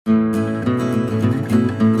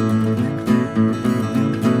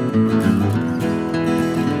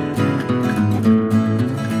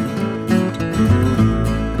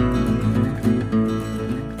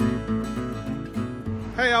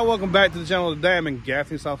Welcome back to the channel today. I'm in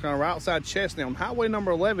Gaffney, South Carolina, right outside Chestnut on highway number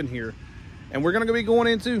 11 here. And we're going to be going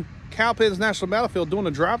into Cowpens National Battlefield, doing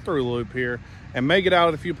a drive-through loop here, and may get out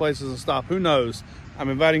at a few places and stop. Who knows? I'm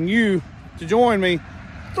inviting you to join me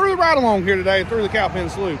through the ride-along here today, through the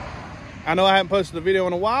Cowpens loop. I know I haven't posted a video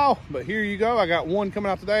in a while, but here you go. I got one coming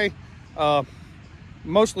out today.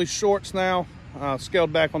 Mostly shorts now.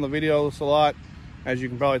 Scaled back on the videos a lot, as you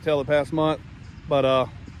can probably tell the past month. But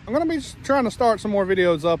I'm going to be trying to start some more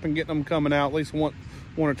videos up and getting them coming out at least one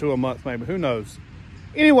or two a month, maybe. Who knows?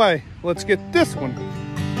 Anyway, let's get this one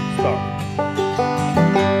started.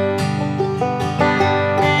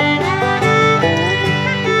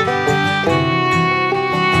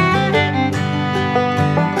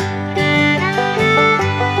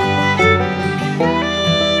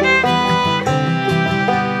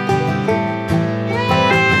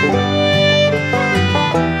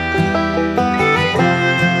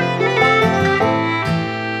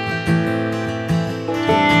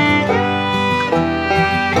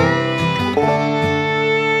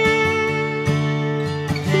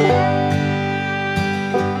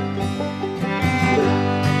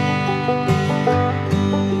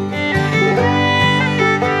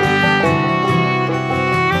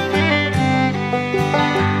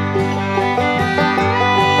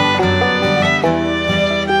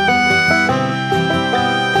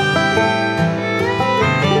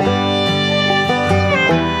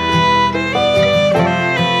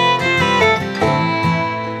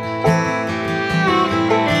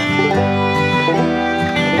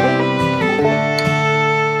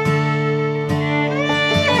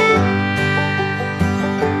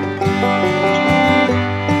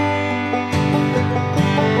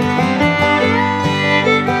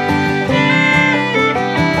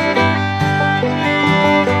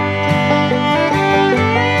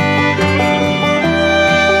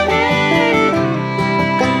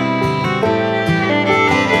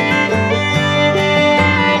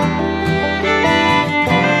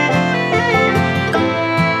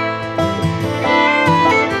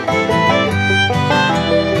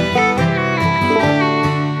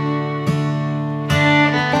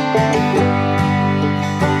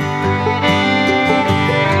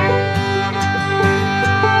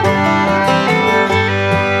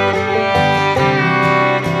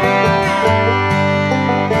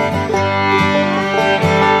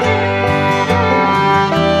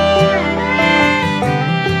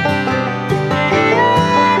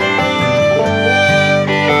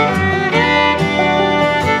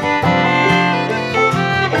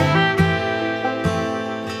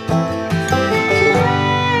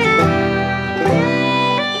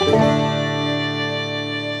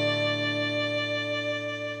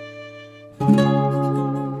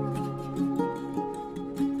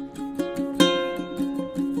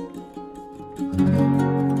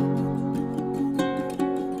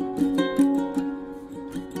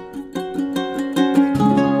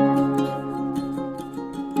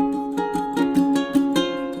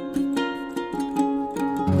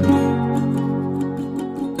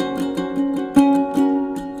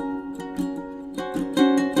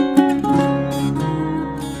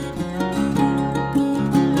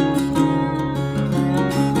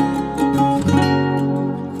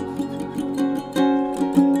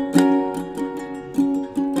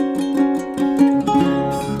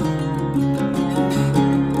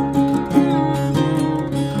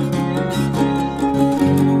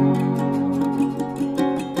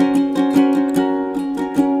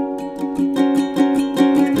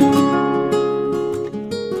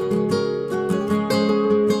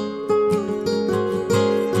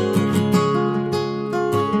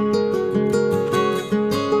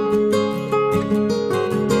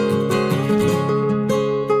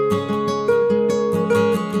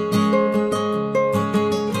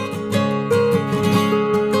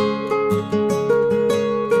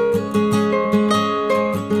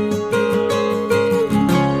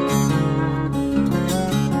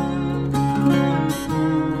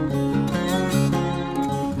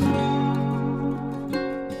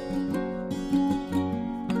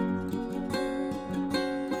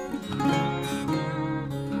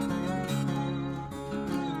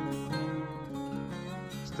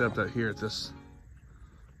 Stepped out here at this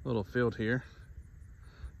little field here.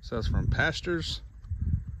 So that's from pastures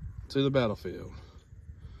to the battlefield.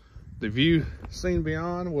 The view seen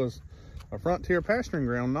beyond was a frontier pasturing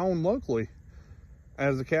ground known locally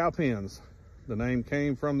as the Cowpens. The name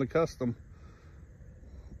came from the custom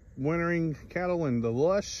wintering cattle in the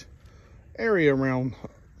lush area around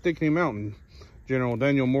Dickney Mountain. General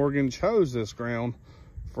Daniel Morgan chose this ground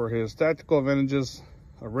for his tactical advantages,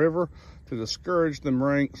 a river to discourage them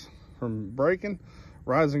ranks from breaking,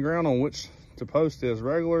 rising ground on which to post his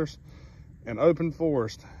regulars, and open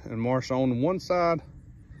forest and marsh on one side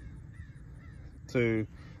to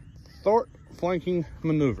thwart flanking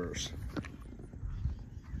maneuvers.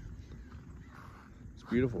 It's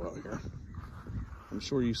beautiful out here. I'm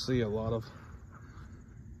sure you see a lot of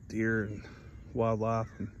deer and wildlife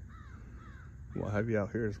and what have you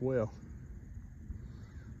out here as well.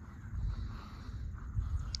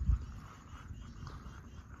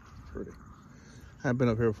 Pretty. I've been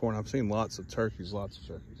up here before and I've seen lots of turkeys.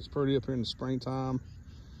 It's pretty up here in the springtime.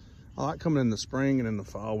 I like coming in the spring and in the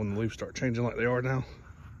fall when the leaves start changing like they are now.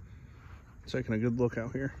 Taking a good look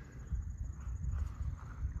out here.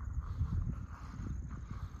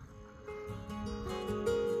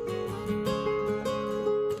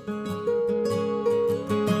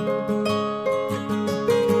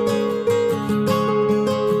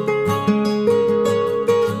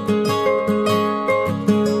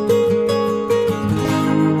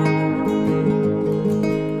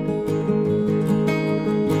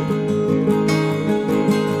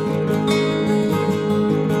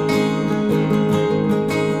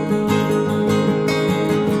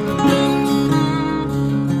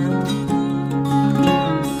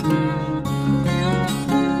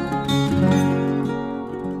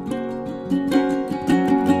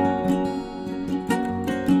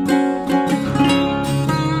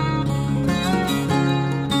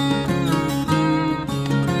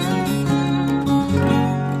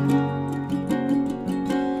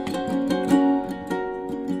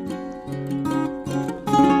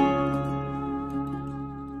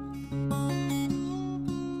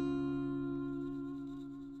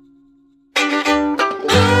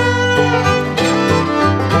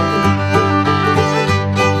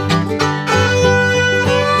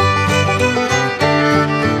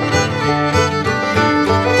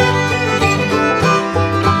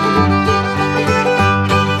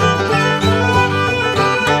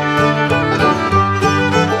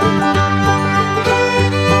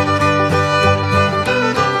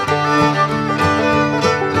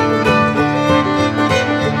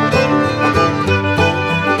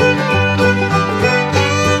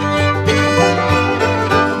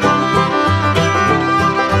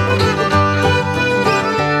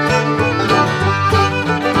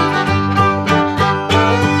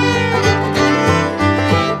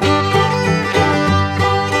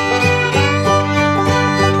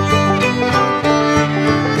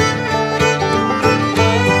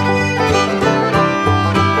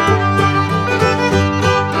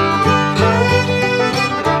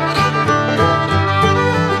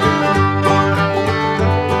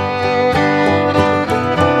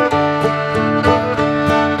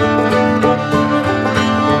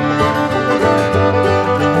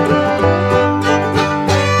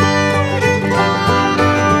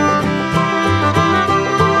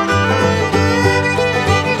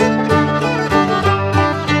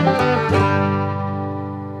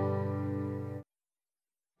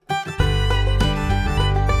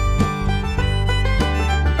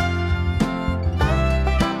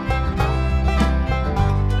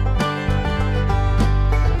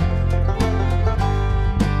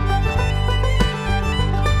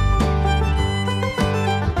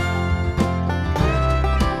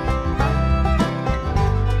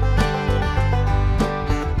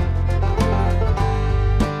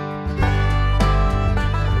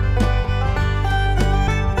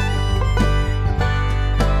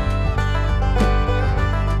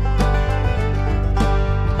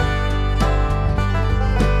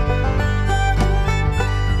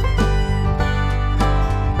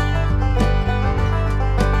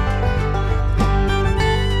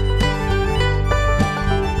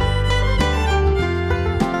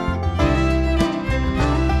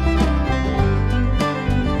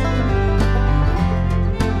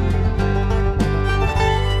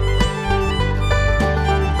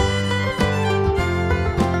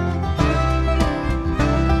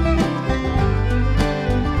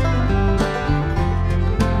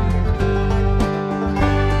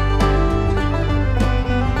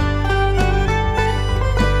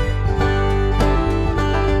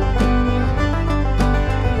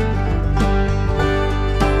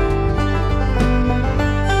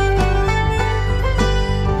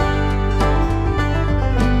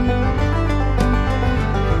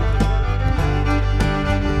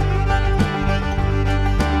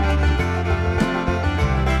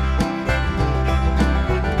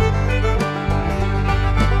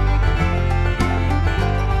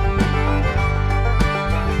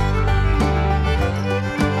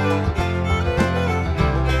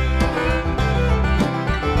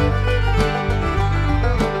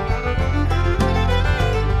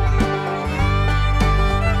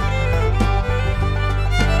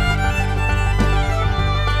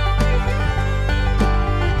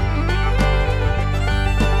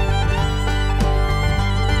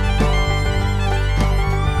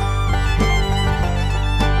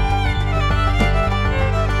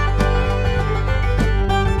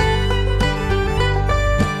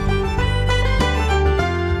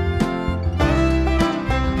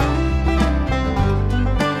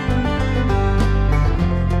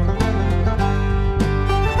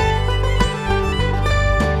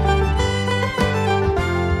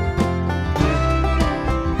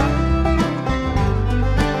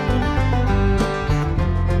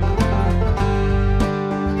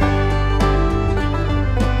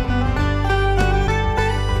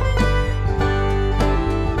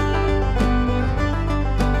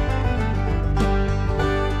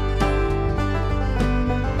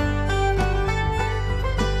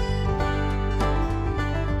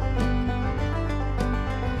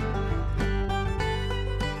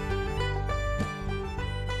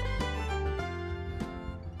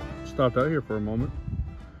 stopped out here for a moment.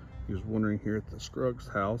 He was wondering here at the Scruggs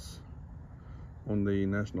house on the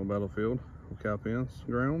National Battlefield of Cowpens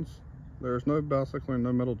grounds. There's no bicycle and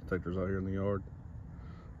no metal detectors out here in the yard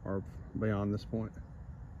or beyond this point.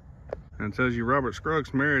 And it tells you Robert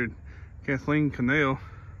Scruggs married Kathleen Cannell,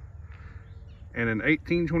 and in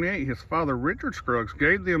 1828 his father Richard Scruggs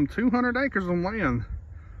gave them 200 acres of land.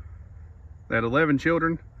 They had 11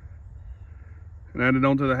 children and added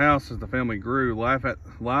on to the house as the family grew. Life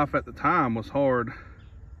at the time was hard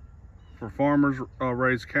for farmers.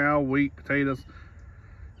 Raised cow, wheat, potatoes,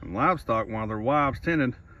 and livestock while their wives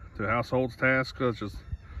tended to household tasks such as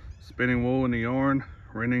spinning wool into yarn,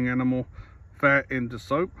 renting animal fat into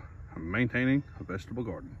soap, and maintaining a vegetable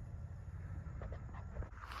garden.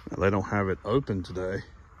 Now, they don't have it open today.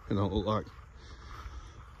 It don't look like.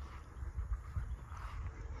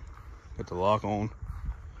 Got the lock on.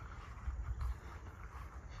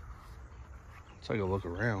 Take a look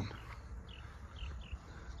around.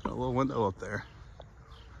 Got a little window up there.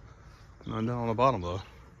 None down on the bottom though.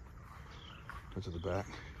 Go to the back.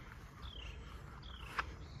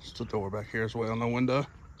 Just a door back here as well, no window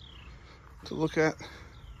to look at.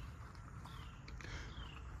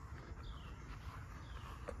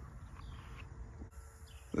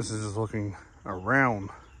 This is just looking around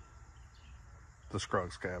the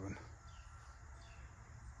Scruggs cabin.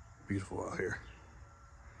 Beautiful out here.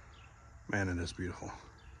 Man, it is beautiful.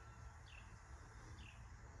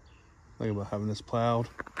 Think about having this plowed.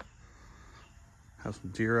 Have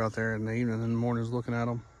some deer out there in the evening and in the mornings looking at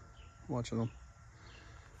them, watching them.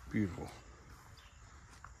 Beautiful.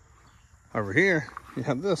 Over here, you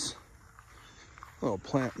have this little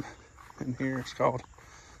plant in here. It's called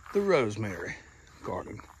the rosemary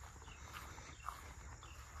garden.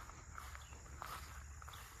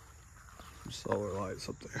 Some solar lights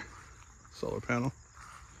up there. Solar panel.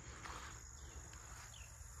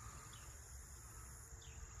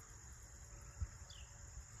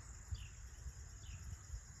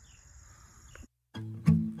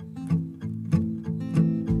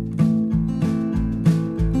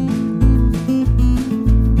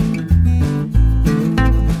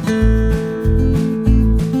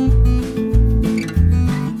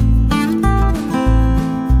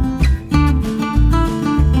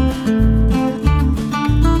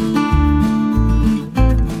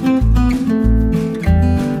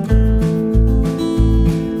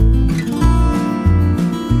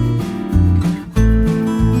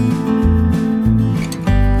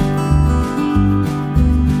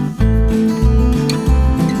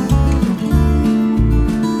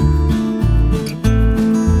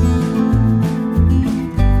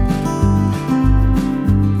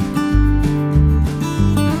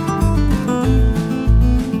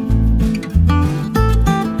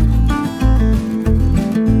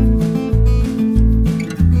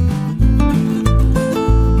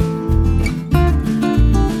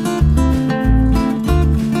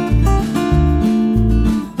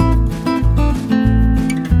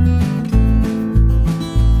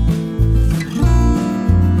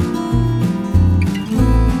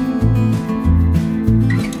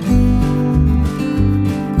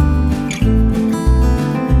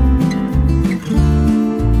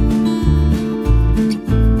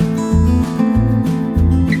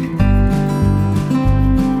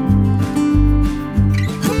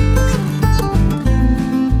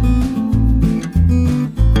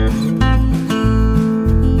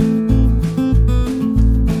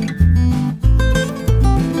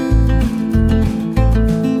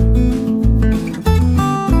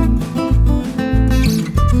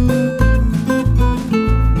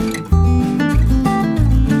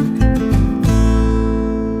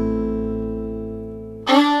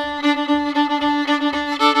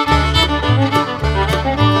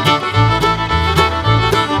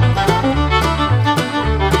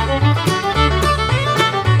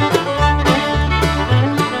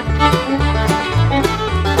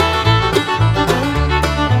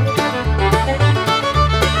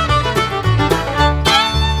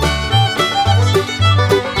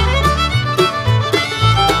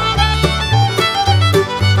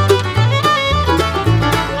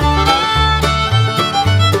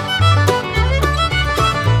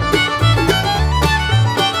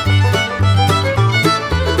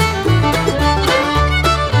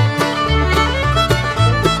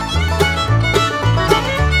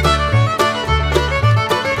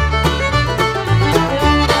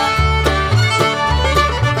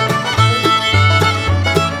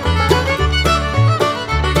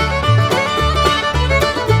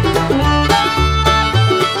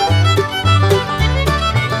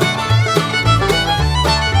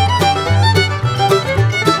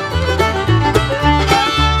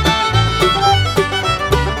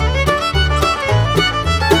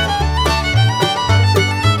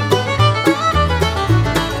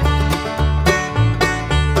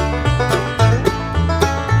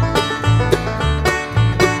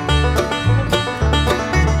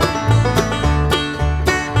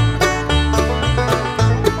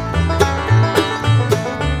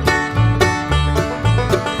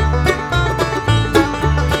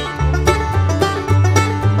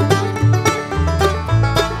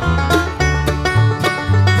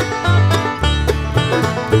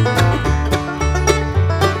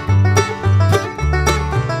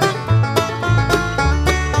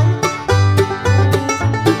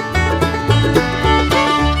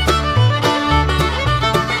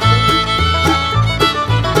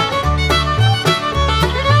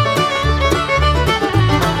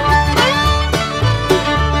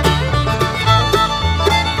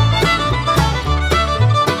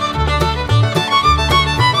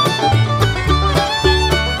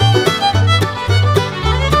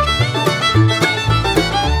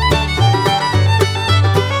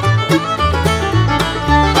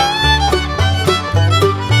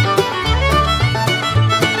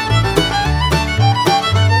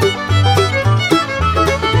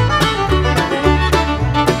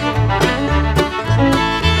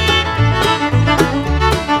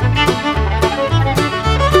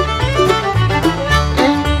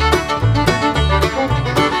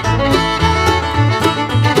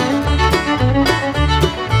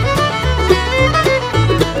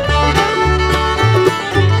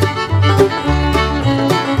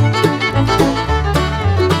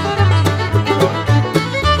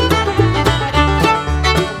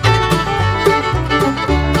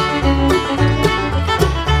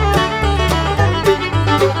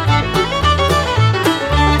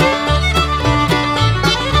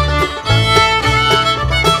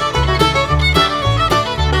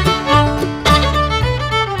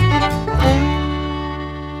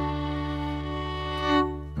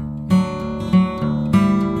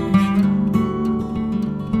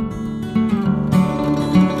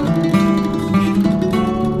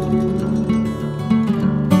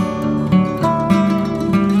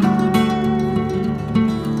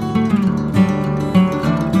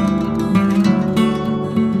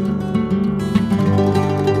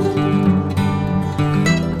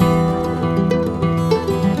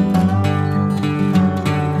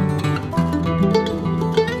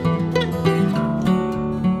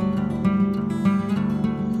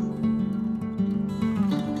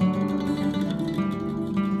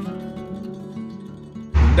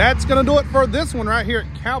 that's going to do it for this one right here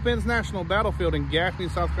at Cowpens National Battlefield in Gaffney,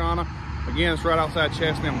 South Carolina. Again, it's right outside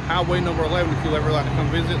Chestnut on highway number 11 if you'll ever like to come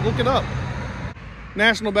visit. Look it up.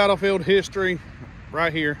 National Battlefield history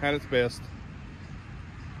right here at its best.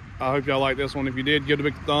 I hope y'all like this one. If you did, give it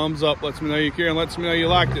a big thumbs up. Lets me know you care and lets me know you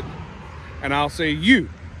liked it. And I'll see you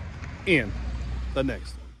in the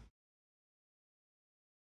next one.